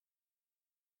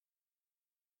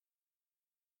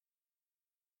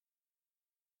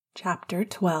Chapter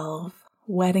 12,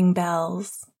 Wedding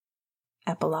Bells.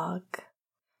 Epilogue.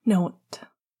 Note: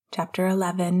 Chapter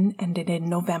 11 ended in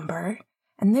November,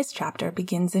 and this chapter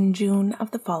begins in June of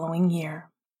the following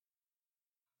year.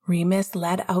 Remus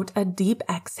let out a deep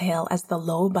exhale as the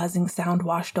low buzzing sound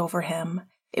washed over him.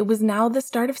 It was now the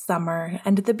start of summer,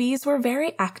 and the bees were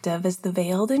very active as the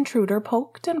veiled intruder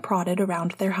poked and prodded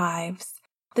around their hives.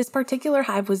 This particular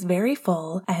hive was very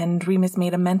full, and Remus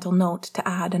made a mental note to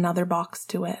add another box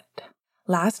to it.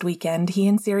 Last weekend, he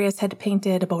and Sirius had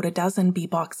painted about a dozen bee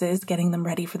boxes, getting them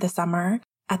ready for the summer.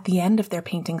 At the end of their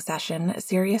painting session,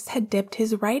 Sirius had dipped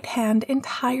his right hand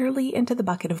entirely into the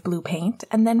bucket of blue paint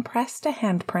and then pressed a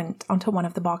handprint onto one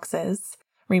of the boxes.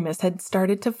 Remus had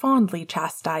started to fondly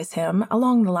chastise him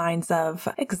along the lines of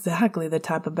exactly the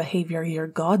type of behavior your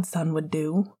godson would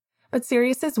do. But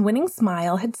Sirius's winning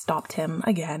smile had stopped him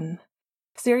again.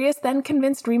 Sirius then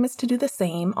convinced Remus to do the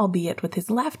same, albeit with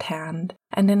his left hand,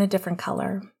 and in a different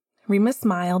color. Remus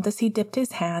smiled as he dipped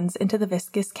his hands into the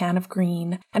viscous can of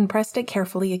green and pressed it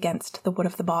carefully against the wood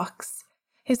of the box.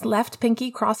 His left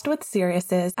pinky crossed with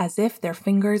Sirius's as if their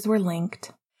fingers were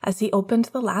linked. As he opened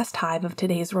the last hive of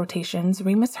today's rotations,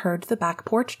 Remus heard the back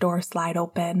porch door slide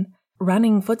open.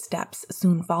 Running footsteps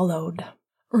soon followed.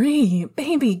 "Ree,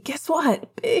 baby, guess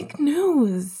what? Big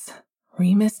news!"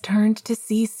 Remus turned to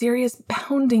see Sirius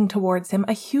bounding towards him,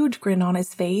 a huge grin on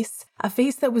his face, a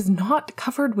face that was not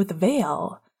covered with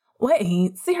veil.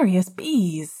 "Wait, Sirius,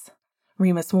 bees!"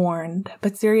 Remus warned,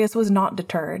 but Sirius was not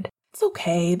deterred. "It's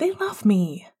okay, they love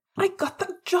me. I got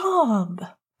the job.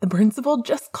 The principal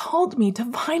just called me to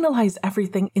finalize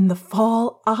everything. In the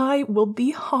fall, I will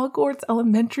be Hogwarts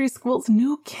Elementary School's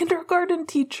new kindergarten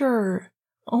teacher."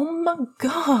 "Oh my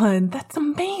God, that's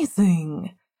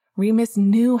amazing!" Remus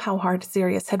knew how hard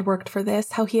Sirius had worked for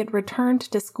this, how he had returned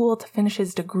to school to finish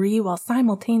his degree while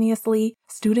simultaneously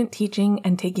student teaching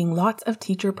and taking lots of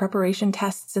teacher preparation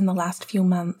tests in the last few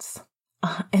months.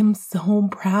 "I am so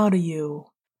proud of you.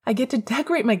 I get to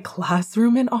decorate my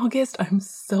classroom in August. I'm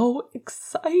so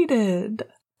excited."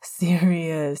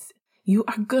 "Sirius, you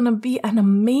are gonna be an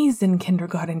amazing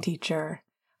kindergarten teacher.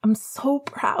 I'm so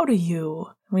proud of you,"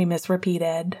 Remus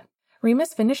repeated.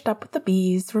 Remus finished up with the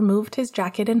bees, removed his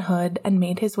jacket and hood, and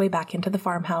made his way back into the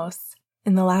farmhouse.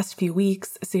 In the last few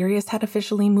weeks, Sirius had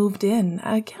officially moved in,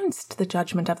 against the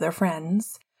judgment of their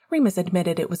friends. Remus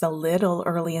admitted it was a little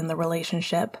early in the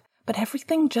relationship, but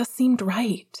everything just seemed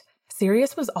right.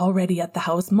 Sirius was already at the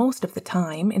house most of the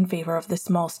time, in favor of the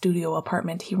small studio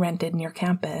apartment he rented near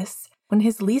campus. When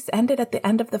his lease ended at the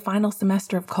end of the final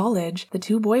semester of college, the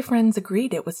two boyfriends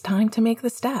agreed it was time to make the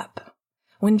step.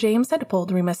 When James had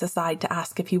pulled Remus aside to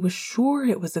ask if he was sure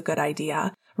it was a good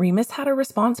idea, Remus had a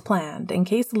response planned in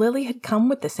case Lily had come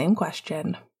with the same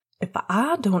question. "If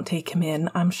I don't take him in,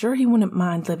 I'm sure he wouldn't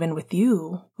mind living with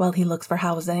you while he looks for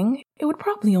housing. It would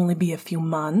probably only be a few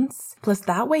months. Plus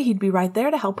that way he'd be right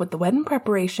there to help with the wedding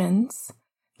preparations."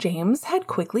 James had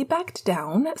quickly backed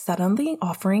down, suddenly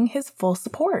offering his full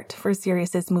support for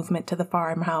Sirius's movement to the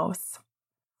farmhouse.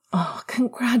 "Oh,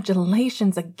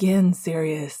 congratulations again,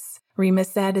 Sirius,"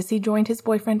 Remus said as he joined his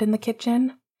boyfriend in the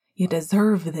kitchen. "You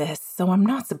deserve this, so I'm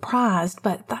not surprised,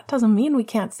 but that doesn't mean we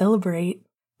can't celebrate."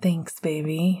 "Thanks,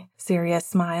 baby," Sirius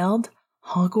smiled.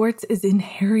 "Hogwarts is in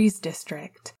Harry's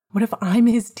district. What if I'm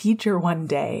his teacher one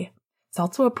day? It's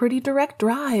also a pretty direct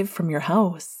drive from your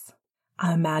house."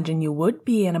 "I imagine you would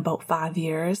be in about 5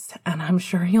 years, and I'm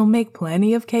sure you'll make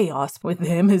plenty of chaos with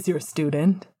him as your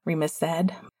student," Remus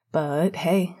said. "But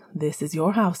hey, this is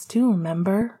your house too,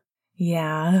 remember?"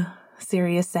 "Yeah,"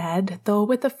 Sirius said, though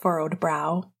with a furrowed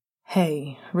brow.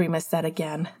 "Hey," Remus said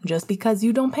again, "just because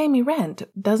you don't pay me rent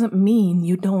doesn't mean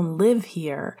you don't live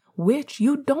here, which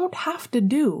you don't have to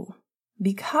do,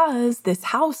 because this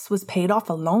house was paid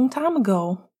off a long time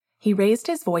ago." He raised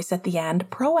his voice at the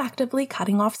end, proactively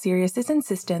cutting off Sirius's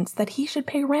insistence that he should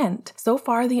pay rent, so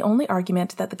far the only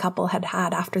argument that the couple had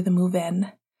had after the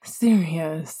move-in.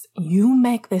 "Sirius, you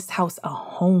make this house a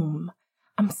home.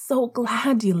 I'm so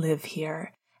glad you live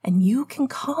here, and you can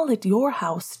call it your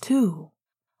house too."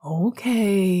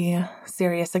 "Okay,"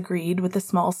 Sirius agreed with a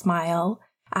small smile.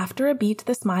 After a beat,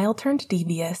 the smile turned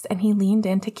devious, and he leaned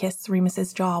in to kiss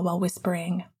Remus's jaw while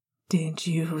whispering, "Did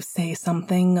you say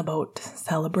something about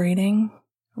celebrating?"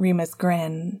 Remus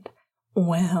grinned.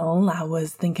 "Well, I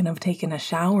was thinking of taking a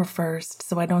shower first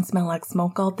so I don't smell like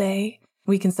smoke all day.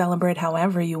 We can celebrate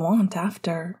however you want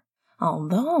after.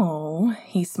 Although,"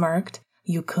 he smirked,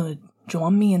 "you could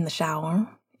join me in the shower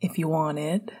if you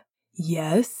wanted."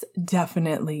 "Yes,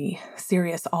 definitely,"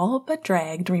 Sirius all but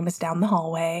dragged Remus down the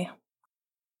hallway.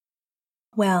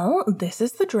 "Well, this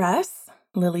is the dress,"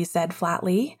 Lily said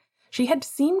flatly. She had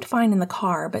seemed fine in the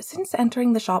car, but since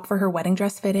entering the shop for her wedding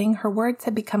dress fitting, her words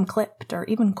had become clipped or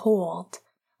even cold.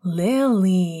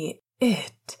 "Lily,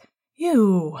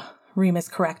 you," Remus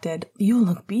corrected. "You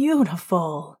look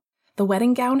beautiful." The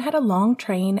wedding gown had a long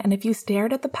train, and if you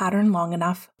stared at the pattern long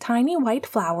enough, tiny white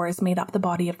flowers made up the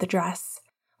body of the dress.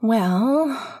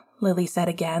 "Well," Lily said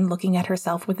again, looking at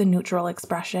herself with a neutral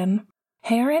expression.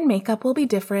 "Hair and makeup will be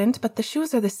different, but the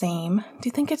shoes are the same. Do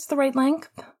you think it's the right length?"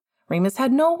 Remus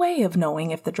had no way of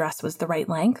knowing if the dress was the right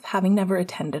length, having never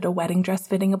attended a wedding dress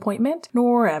fitting appointment,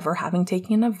 nor ever having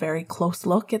taken a very close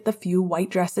look at the few white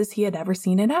dresses he had ever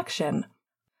seen in action.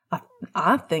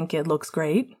 I think it looks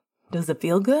great. Does it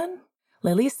feel good?"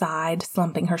 Lily sighed,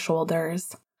 slumping her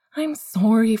shoulders. "I'm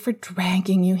sorry for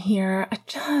dragging you here.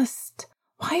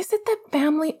 Why is it that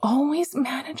family always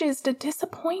manages to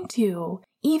disappoint you,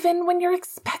 even when you're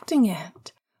expecting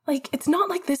it? It's not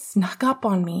like this snuck up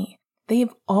on me.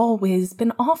 They've always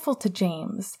been awful to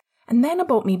James. And then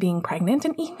about me being pregnant,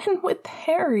 and even with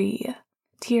Harry."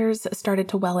 Tears started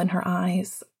to well in her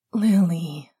eyes.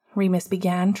 "Lily," Remus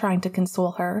began, trying to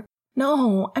console her.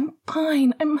 "No, I'm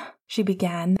fine, she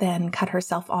began, then cut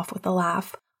herself off with a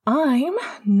laugh. "I'm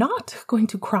not going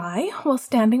to cry while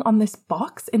standing on this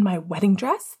box in my wedding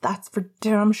dress, that's for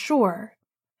damn sure.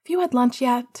 Have you had lunch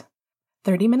yet?"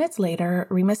 30 minutes later,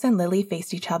 Remus and Lily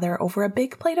faced each other over a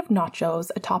big plate of nachos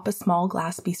atop a small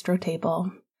glass bistro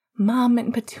table. "Mom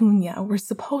and Petunia were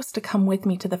supposed to come with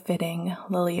me to the fitting,"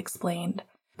 Lily explained.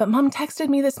 "But Mom texted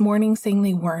me this morning saying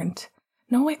they weren't.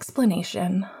 No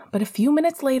explanation. But a few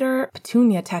minutes later,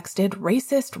 Petunia texted,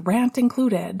 racist rant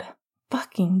included.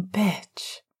 Fucking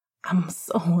bitch. I'm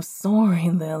so sorry,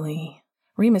 Lily."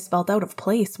 Remus felt out of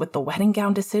place with the wedding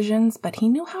gown decisions, but he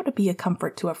knew how to be a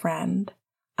comfort to a friend.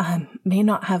 "I may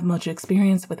not have much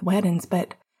experience with weddings,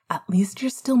 but at least you're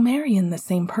still marrying the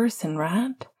same person,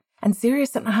 right? And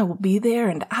Sirius and I will be there,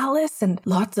 and Alice, and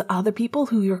lots of other people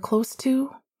who you're close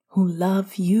to, who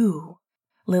love you."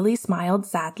 Lily smiled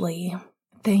sadly.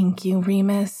 "Thank you,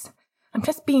 Remus. I'm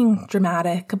just being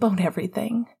dramatic about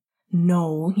everything."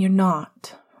 "No, you're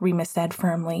not," Remus said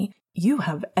firmly. "You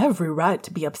have every right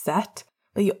to be upset,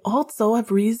 but you also have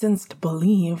reasons to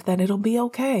believe that it'll be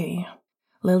okay."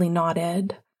 Lily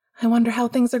nodded. "I wonder how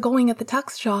things are going at the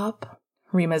tux shop."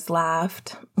 Remus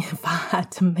laughed. "If I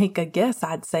had to make a guess,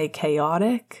 I'd say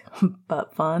chaotic,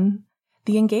 but fun."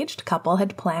 The engaged couple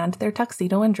had planned their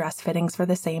tuxedo and dress fittings for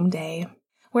the same day.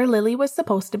 Where Lily was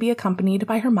supposed to be accompanied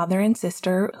by her mother and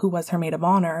sister, who was her maid of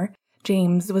honor,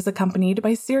 James was accompanied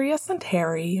by Sirius and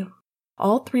Harry.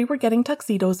 All three were getting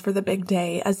tuxedos for the big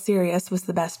day, as Sirius was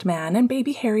the best man and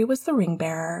baby Harry was the ring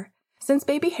bearer. Since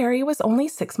baby Harry was only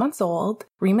 6 months old,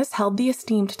 Remus held the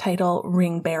esteemed title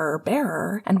ring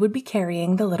bearer and would be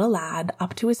carrying the little lad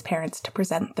up to his parents to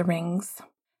present the rings.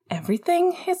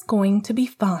 "Everything is going to be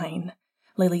fine,"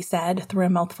 Lily said through a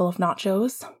mouthful of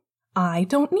nachos. "I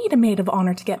don't need a maid of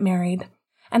honor to get married,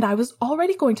 and I was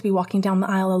already going to be walking down the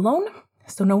aisle alone,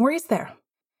 so no worries there."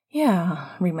 "Yeah,"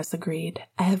 Remus agreed.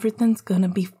 "Everything's gonna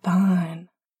be fine."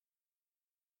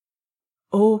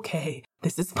 "Okay,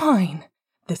 this is fine.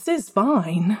 This is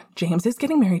fine. James is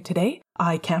getting married today.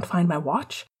 I can't find my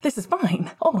watch. This is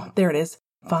fine. Oh, there it is.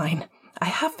 Fine. I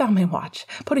have found my watch.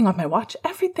 Putting on my watch.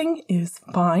 Everything is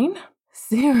fine."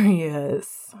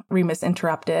 "Serious," Remus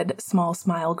interrupted, small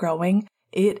smile growing.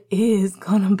 "It is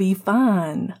gonna be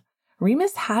fun."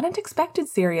 Remus hadn't expected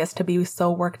Sirius to be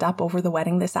so worked up over the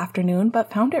wedding this afternoon,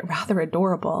 but found it rather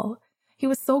adorable. He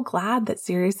was so glad that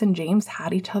Sirius and James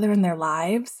had each other in their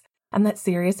lives, and that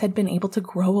Sirius had been able to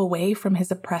grow away from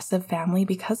his oppressive family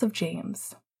because of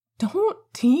James. "Don't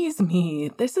tease me.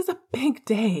 This is a big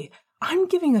day. I'm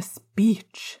giving a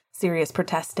speech," Sirius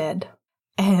protested.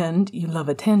 "And you love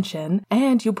attention,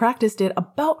 and you practiced it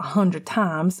about 100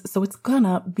 times, so it's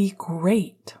gonna be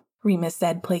great," Remus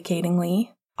said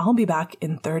placatingly. "I'll be back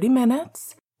in 30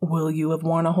 minutes. Will you have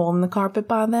worn a hole in the carpet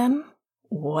by then?"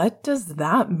 "What does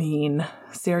that mean?"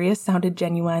 Sirius sounded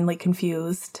genuinely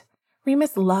confused.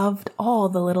 Remus loved all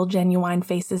the little genuine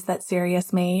faces that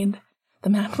Sirius made.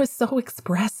 The man was so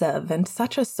expressive and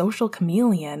such a social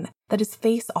chameleon that his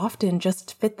face often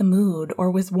just fit the mood or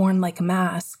was worn like a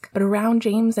mask, but around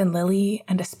James and Lily,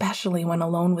 and especially when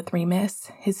alone with Remus,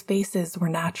 his faces were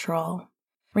natural.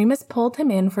 Remus pulled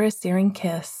him in for a searing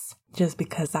kiss. "Just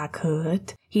because I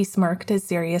could," he smirked as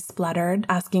Sirius spluttered,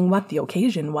 asking what the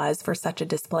occasion was for such a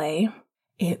display.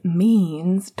 "It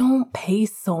means don't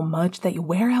pace so much that you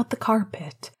wear out the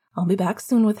carpet. I'll be back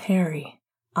soon with Harry.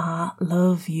 I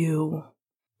love you."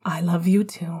 "I love you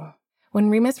too." When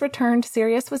Remus returned,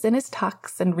 Sirius was in his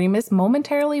tux, and Remus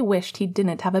momentarily wished he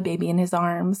didn't have a baby in his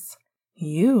arms.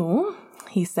 "You,"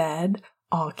 he said,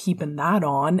 keeping that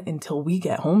on until we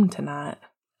get home tonight."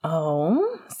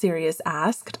 "Oh?" Sirius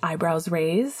asked, eyebrows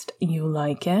raised. "You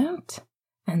like it?"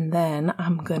 "And then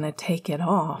I'm gonna take it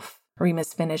off,"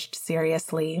 Remus finished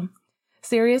seriously.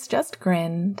 Sirius just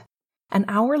grinned. An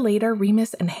hour later,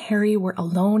 Remus and Harry were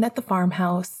alone at the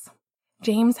farmhouse.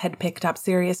 James had picked up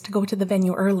Sirius to go to the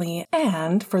venue early,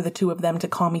 and for the two of them to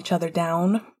calm each other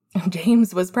down.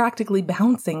 James was practically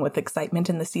bouncing with excitement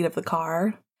in the seat of the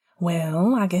car.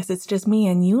 "Well, I guess it's just me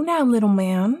and you now, little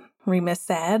man," Remus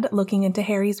said, looking into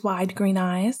Harry's wide green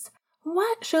eyes.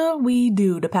 "What should we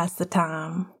do to pass the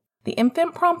time?" The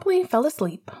infant promptly fell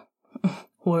asleep.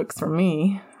 "Works for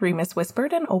me," Remus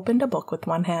whispered and opened a book with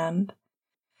one hand.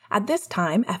 At this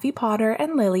time, Effie Potter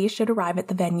and Lily should arrive at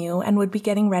the venue and would be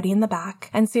getting ready in the back,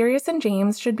 and Sirius and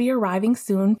James should be arriving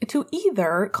soon to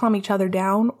either calm each other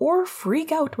down or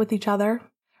freak out with each other.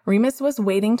 Remus was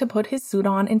waiting to put his suit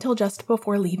on until just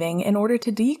before leaving in order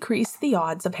to decrease the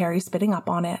odds of Harry spitting up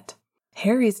on it.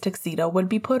 Harry's tuxedo would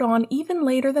be put on even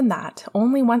later than that,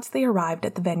 only once they arrived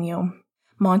at the venue.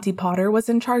 Monty Potter was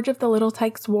in charge of the little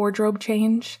tyke's wardrobe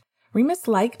change. Remus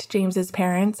liked James's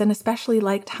parents and especially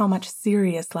liked how much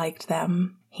Sirius liked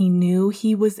them. He knew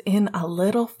he was in a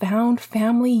little found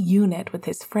family unit with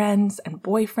his friends and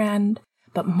boyfriend,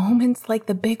 but moments like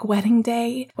the big wedding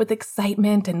day, with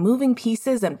excitement and moving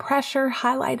pieces and pressure,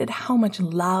 highlighted how much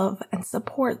love and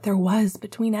support there was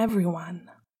between everyone.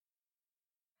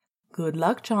 "Good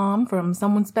luck, Chom, from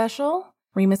someone special?"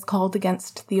 Remus called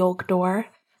against the oak door.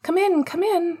 Come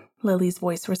in," Lily's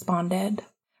voice responded.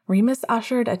 Remus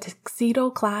ushered a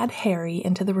tuxedo-clad Harry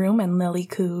into the room and Lily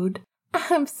cooed.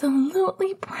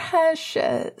 "Absolutely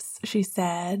precious," she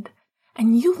said.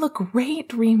 "And you look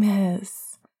great,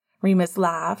 Remus." Remus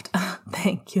laughed.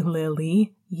 "Thank you,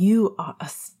 Lily. You are a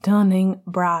stunning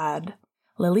bride."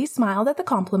 Lily smiled at the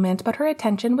compliment, but her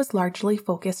attention was largely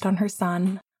focused on her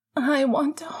son. "I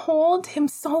want to hold him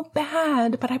so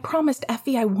bad, but I promised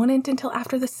Effie I wouldn't until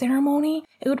after the ceremony.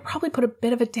 It would probably put a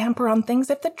bit of a damper on things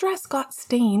if the dress got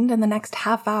stained in the next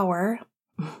half hour."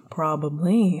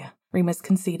 "Probably," Remus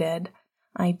conceded.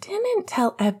 "I didn't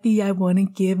tell Effie I want to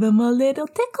give him a little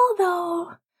tickle,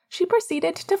 though." She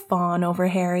proceeded to fawn over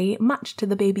Harry, much to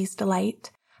the baby's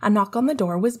delight. A knock on the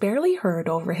door was barely heard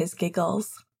over his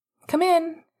giggles. "Come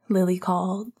in," Lily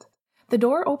called. The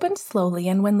door opened slowly,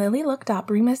 and when Lily looked up,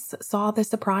 Remus saw the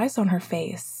surprise on her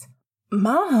face.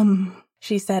 "Mom,"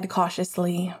 she said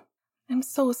cautiously. "I'm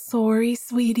so sorry,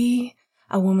 sweetie,"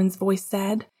 a woman's voice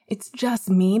said. "It's just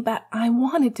me, but I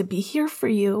wanted to be here for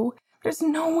you. There's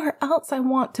nowhere else I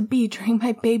want to be during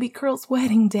my baby girl's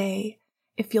wedding day.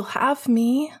 If you'll have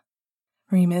me."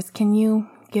 "Remus, can you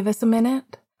give us a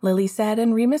minute?" Lily said,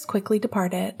 and Remus quickly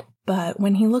departed. But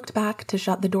when he looked back to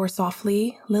shut the door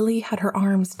softly, Lily had her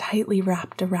arms tightly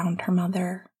wrapped around her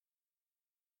mother.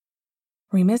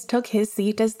 Remus took his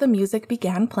seat as the music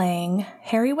began playing.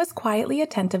 Harry was quietly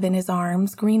attentive in his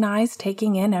arms, green eyes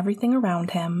taking in everything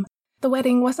around him. The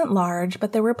wedding wasn't large,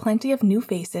 but there were plenty of new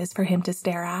faces for him to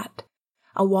stare at.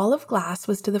 A wall of glass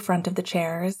was to the front of the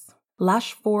chairs.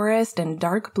 Lush forest and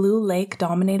dark blue lake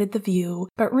dominated the view,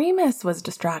 but Remus was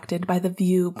distracted by the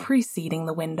view preceding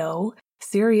the window.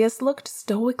 Sirius looked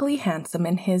stoically handsome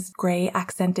in his gray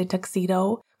accented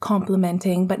tuxedo,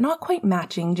 complementing but not quite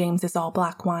matching James's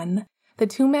all-black one. The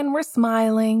two men were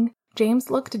smiling. James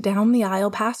looked down the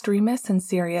aisle past Remus, and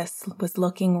Sirius was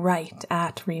looking right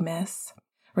at Remus.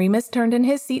 Remus turned in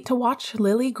his seat to watch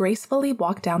Lily gracefully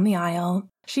walk down the aisle.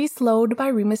 She slowed by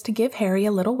Remus to give Harry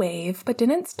a little wave, but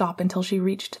didn't stop until she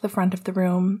reached the front of the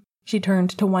room. She turned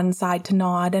to one side to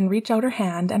nod and reach out her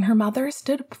hand, and her mother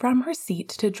stood from her seat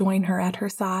to join her at her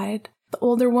side. The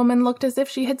older woman looked as if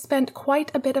she had spent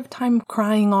quite a bit of time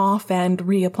crying off and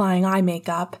reapplying eye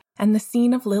makeup, and the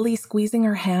scene of Lily squeezing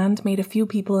her hand made a few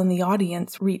people in the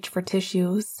audience reach for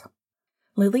tissues.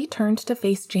 Lily turned to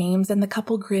face James, and the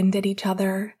couple grinned at each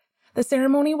other. The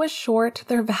ceremony was short,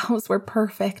 their vows were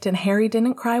perfect, and Harry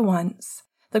didn't cry once.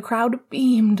 The crowd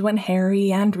beamed when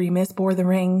Harry and Remus bore the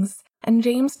rings, and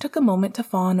James took a moment to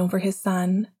fawn over his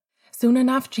son. Soon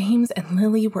enough, James and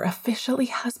Lily were officially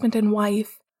husband and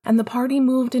wife, and the party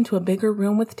moved into a bigger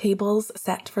room with tables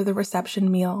set for the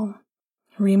reception meal.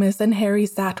 Remus and Harry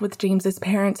sat with James's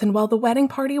parents, and while the wedding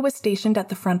party was stationed at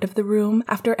the front of the room,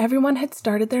 after everyone had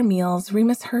started their meals,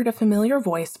 Remus heard a familiar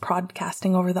voice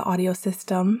broadcasting over the audio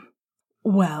system.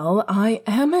 "Well, I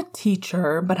am a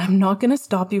teacher, but I'm not going to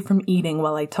stop you from eating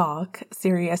while I talk,"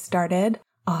 Sirius started.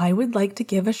 "I would like to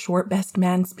give a short best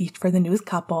man speech for the new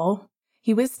couple."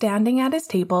 He was standing at his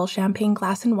table, champagne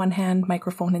glass in one hand,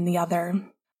 microphone in the other.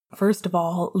 "First of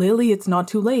all, Lily, it's not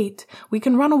too late. We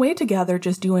can run away together,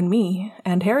 just you and me.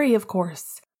 And Harry, of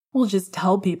course. We'll just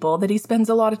tell people that he spends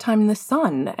a lot of time in the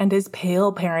sun and his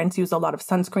pale parents use a lot of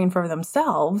sunscreen for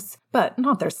themselves, but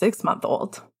not their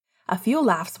 6-month-old. A few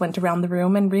laughs went around the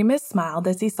room and Remus smiled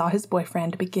as he saw his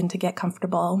boyfriend begin to get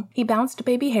comfortable. He bounced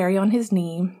baby Harry on his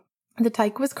knee. The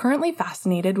tyke was currently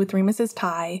fascinated with Remus's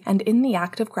tie and in the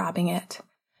act of grabbing it.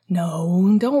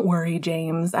 No, don't worry,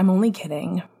 James. I'm only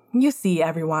kidding. You see,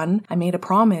 everyone, I made a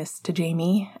promise to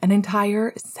Jamie an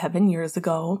entire 7 years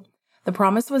ago. The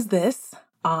promise was this: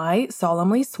 I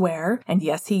solemnly swear, and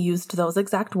yes, he used those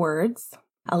exact words.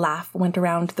 A laugh went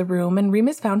around the room and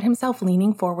Remus found himself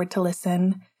leaning forward to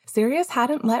listen. Sirius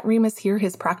hadn't let Remus hear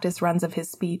his practice runs of his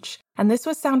speech, and this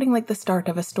was sounding like the start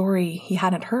of a story he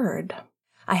hadn't heard.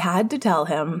 I had to tell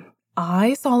him,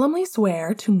 I solemnly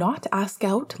swear to not ask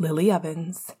out Lily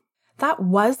Evans. That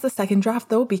was the second draft,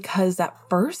 though, because at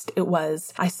first it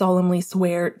was, I solemnly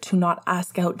swear to not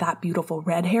ask out that beautiful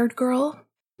red-haired girl.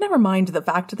 Never mind the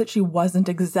fact that she wasn't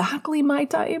exactly my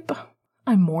type.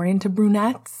 I'm more into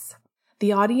brunettes.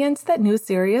 The audience that knew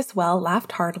Sirius well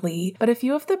laughed heartily, but a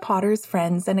few of the Potter's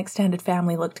friends and extended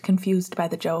family looked confused by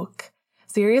the joke.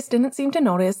 Sirius didn't seem to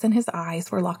notice, and his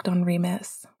eyes were locked on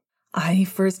Remus. I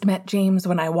first met James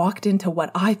when I walked into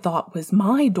what I thought was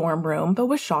my dorm room, but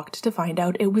was shocked to find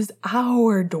out it was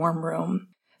our dorm room.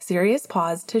 Sirius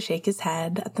paused to shake his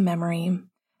head at the memory.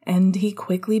 And he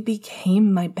quickly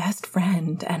became my best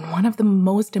friend and one of the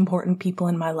most important people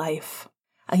in my life.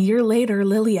 A year later,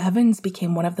 Lily Evans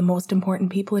became one of the most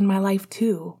important people in my life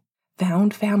too.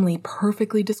 Found family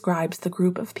perfectly describes the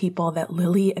group of people that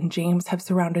Lily and James have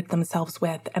surrounded themselves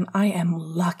with, and I am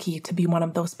lucky to be one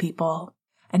of those people.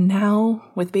 And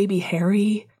now, with baby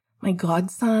Harry, my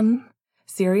godson,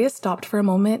 Sirius stopped for a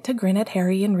moment to grin at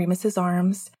Harry in Remus's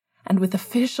arms, and with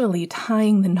officially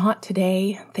tying the knot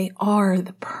today, they are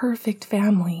the perfect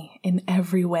family in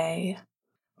every way.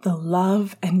 The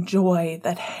love and joy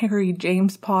that Harry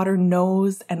James Potter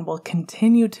knows and will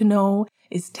continue to know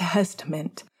is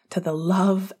testament to the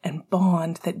love and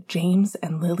bond that James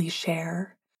and Lily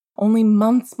share. Only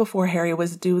months before Harry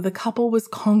was due, the couple was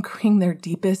conquering their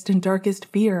deepest and darkest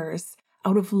fears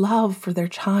out of love for their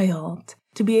child.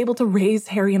 To be able to raise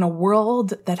Harry in a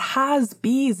world that has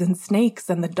bees and snakes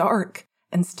and the dark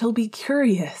and still be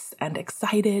curious and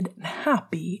excited and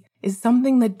happy is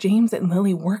something that James and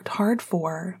Lily worked hard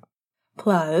for.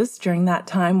 Plus, during that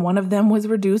time, one of them was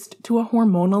reduced to a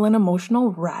hormonal and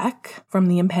emotional wreck from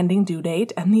the impending due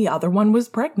date, and the other one was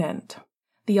pregnant.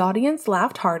 The audience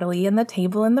laughed heartily, and the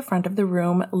table in the front of the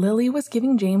room, Lily was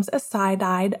giving James a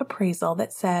side-eyed appraisal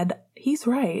that said, "He's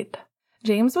right."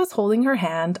 James was holding her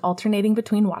hand, alternating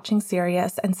between watching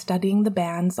Sirius and studying the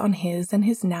bands on his and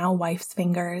his now wife's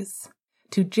fingers.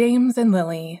 To James and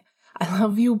Lily, I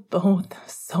love you both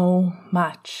so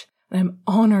much, and I'm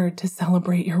honored to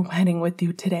celebrate your wedding with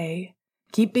you today.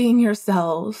 Keep being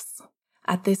yourselves.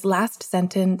 At this last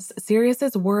sentence,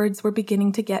 Sirius's words were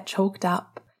beginning to get choked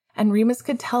up, and Remus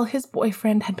could tell his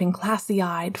boyfriend had been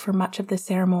glassy-eyed for much of the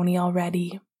ceremony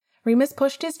already. Remus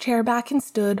pushed his chair back and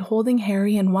stood, holding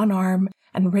Harry in one arm,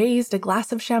 and raised a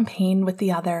glass of champagne with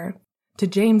the other. To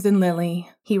James and Lily,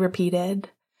 he repeated.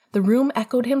 The room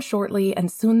echoed him shortly,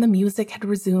 and soon the music had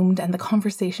resumed and the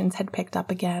conversations had picked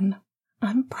up again.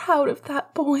 "I'm proud of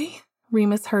that boy,"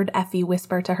 Remus heard Effie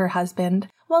whisper to her husband,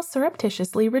 while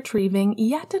surreptitiously retrieving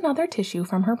yet another tissue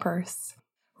from her purse.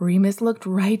 Remus looked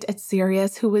right at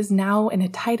Sirius, who was now in a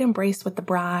tight embrace with the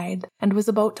bride, and was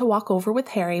about to walk over with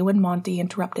Harry when Monty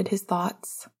interrupted his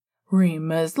thoughts.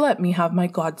 "Remus, let me have my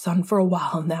godson for a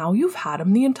while now. You've had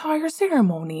him the entire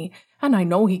ceremony, and I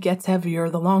know he gets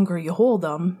heavier the longer you hold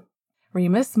him."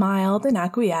 Remus smiled and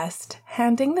acquiesced,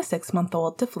 handing the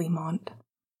 6-month-old to Fleamont.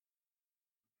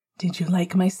 "Did you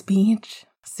like my speech?"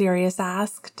 Sirius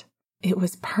asked. "It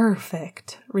was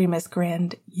perfect," Remus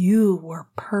grinned. "You were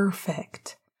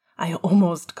perfect." "I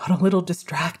almost got a little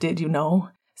distracted, you know,"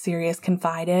 Sirius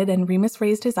confided, and Remus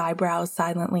raised his eyebrows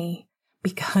silently.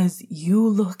 "Because you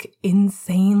look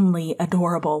insanely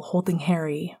adorable holding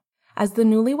Harry." As the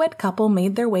newlywed couple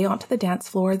made their way onto the dance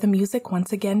floor, the music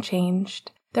once again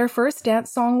changed. Their first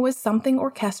dance song was something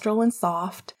orchestral and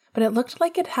soft, but it looked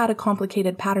like it had a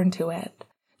complicated pattern to it.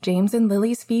 James and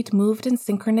Lily's feet moved in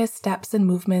synchronous steps and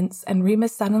movements, and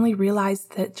Remus suddenly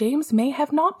realized that James may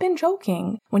have not been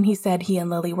joking when he said he and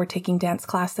Lily were taking dance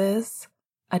classes.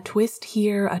 A twist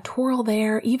here, a twirl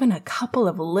there, even a couple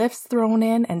of lifts thrown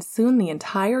in, and soon the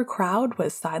entire crowd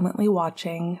was silently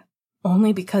watching.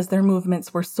 Only because their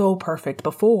movements were so perfect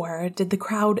before did the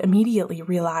crowd immediately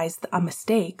realize a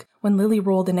mistake when Lily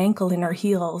rolled an ankle in her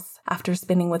heels after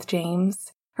spinning with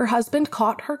James. Her husband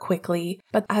caught her quickly,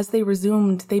 but as they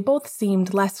resumed, they both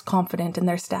seemed less confident in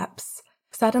their steps.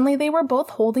 Suddenly they were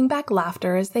both holding back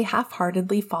laughter as they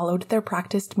half-heartedly followed their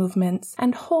practiced movements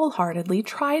and wholeheartedly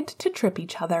tried to trip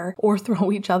each other or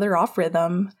throw each other off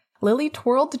rhythm. Lily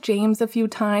twirled James a few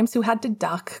times, who had to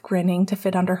duck, grinning to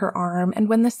fit under her arm, and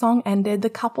when the song ended, the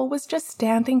couple was just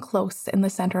standing close in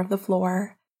the center of the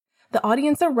floor. The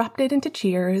audience erupted into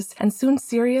cheers, and soon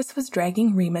Sirius was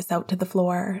dragging Remus out to the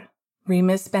floor.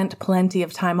 Remus spent plenty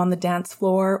of time on the dance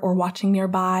floor or watching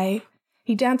nearby.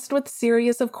 He danced with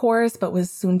Sirius, of course, but was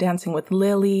soon dancing with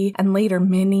Lily, and later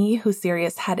Minnie, who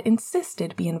Sirius had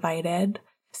insisted be invited.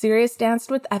 Sirius danced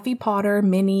with Effie Potter,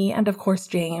 Minnie, and of course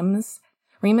James.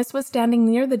 Remus was standing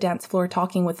near the dance floor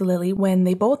talking with Lily when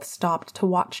they both stopped to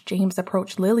watch James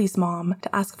approach Lily's mom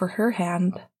to ask for her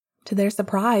hand. To their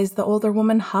surprise, the older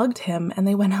woman hugged him and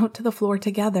they went out to the floor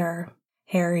together.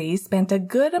 Harry spent a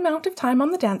good amount of time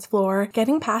on the dance floor,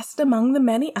 getting past among the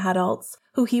many adults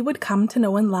who he would come to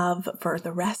know and love for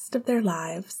the rest of their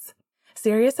lives.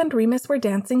 Sirius and Remus were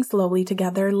dancing slowly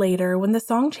together later when the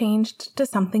song changed to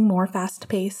something more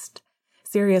fast-paced.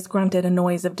 Sirius grunted a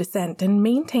noise of dissent and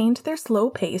maintained their slow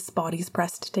pace, bodies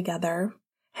pressed together.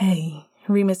 "Hey,"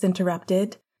 Remus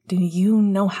interrupted, "do you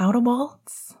know how to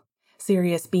waltz?"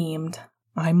 Sirius beamed.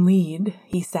 "I'm lead,"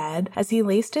 he said, as he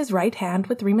laced his right hand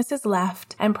with Remus's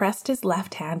left and pressed his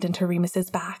left hand into Remus's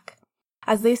back.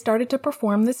 As they started to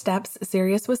perform the steps,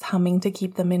 Sirius was humming to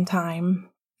keep them in time.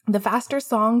 The faster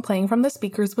song playing from the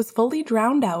speakers was fully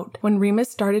drowned out when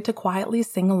Remus started to quietly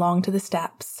sing along to the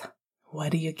steps.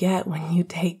 "What do you get when you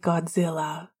take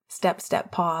Godzilla? Step,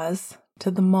 step, pause. To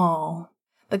the mall."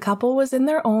 The couple was in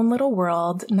their own little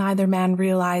world. Neither man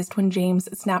realized when James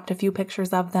snapped a few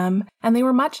pictures of them, and they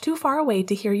were much too far away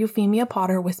to hear Euphemia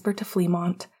Potter whisper to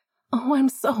Fleamont, "Oh, I'm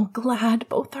so glad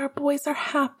both our boys are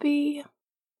happy."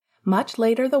 Much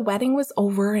later, the wedding was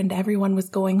over and everyone was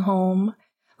going home.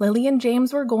 Lily and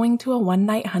James were going to a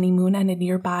one-night honeymoon at a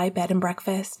nearby bed and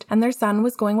breakfast, and their son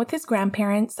was going with his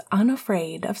grandparents,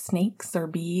 unafraid of snakes or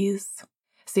bees.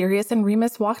 Sirius and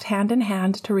Remus walked hand in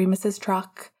hand to Remus's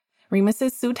truck.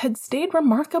 Remus's suit had stayed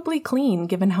remarkably clean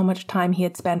given how much time he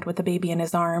had spent with the baby in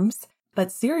his arms,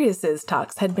 but Sirius's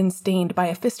tux had been stained by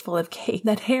a fistful of cake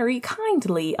that Harry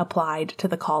kindly applied to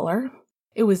the collar.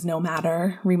 It was no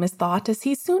matter, Remus thought, as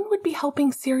he soon would be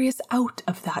helping Sirius out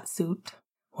of that suit.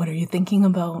 "What are you thinking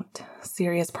about?"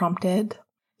 Sirius prompted.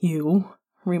 "You,"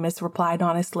 Remus replied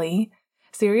honestly.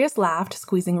 Sirius laughed,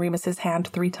 squeezing Remus's hand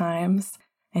 3 times.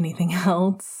 "Anything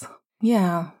else?"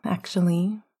 "Yeah,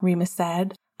 actually," Remus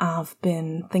said. "I've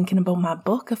been thinking about my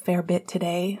book a fair bit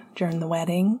today, during the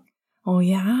wedding." "Oh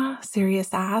yeah?"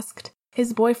 Sirius asked.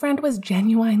 His boyfriend was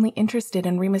genuinely interested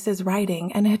in Remus's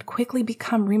writing and had quickly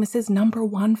become Remus's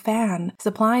 #1 fan,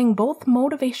 supplying both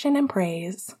motivation and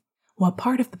praise. "What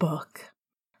part of the book?"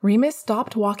 Remus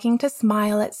stopped walking to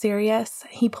smile at Sirius.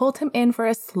 He pulled him in for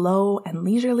a slow and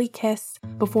leisurely kiss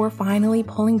before finally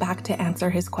pulling back to answer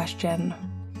his question.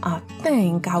 "I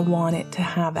think I want it to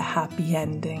have a happy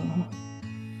ending."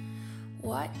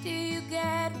 What do you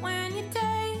get when you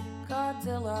take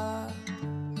Godzilla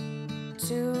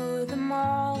to the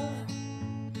mall?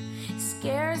 He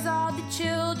scares all the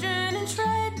children and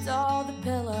shreds all the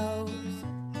pillows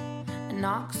and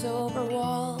knocks over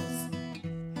walls.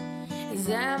 His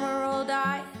emerald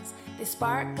eyes, they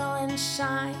sparkle and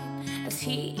shine as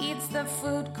he eats the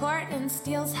food court and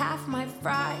steals half my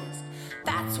fries.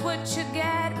 That's what you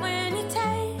get when you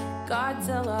take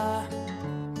Godzilla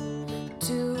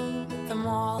to the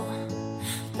mall.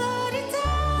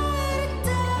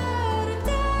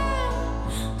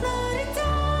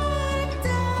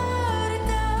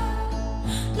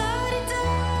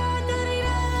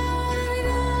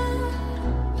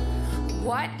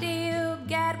 What do you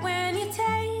get when you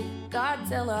take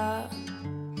Godzilla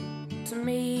to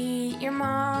meet your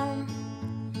mom?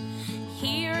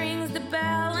 He rings the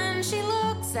bell and she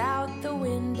looks out the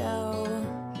window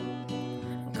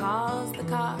and calls the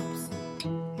cops.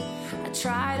 I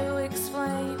try to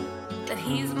explain that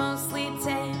he's mostly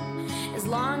tame as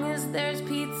long as there's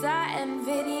pizza and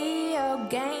video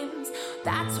games.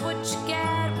 That's what you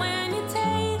get when you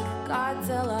take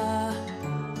Godzilla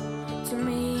to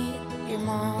meet your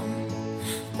mom.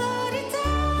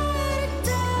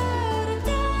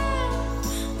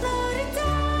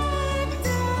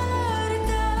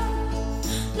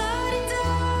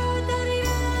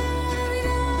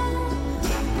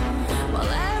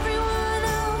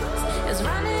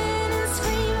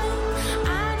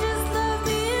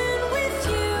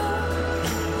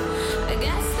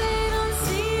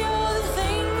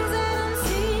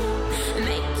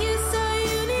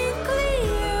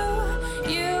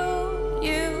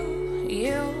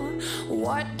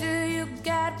 What do you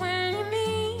get when you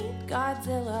meet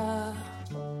Godzilla?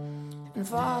 and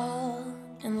fall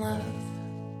in love.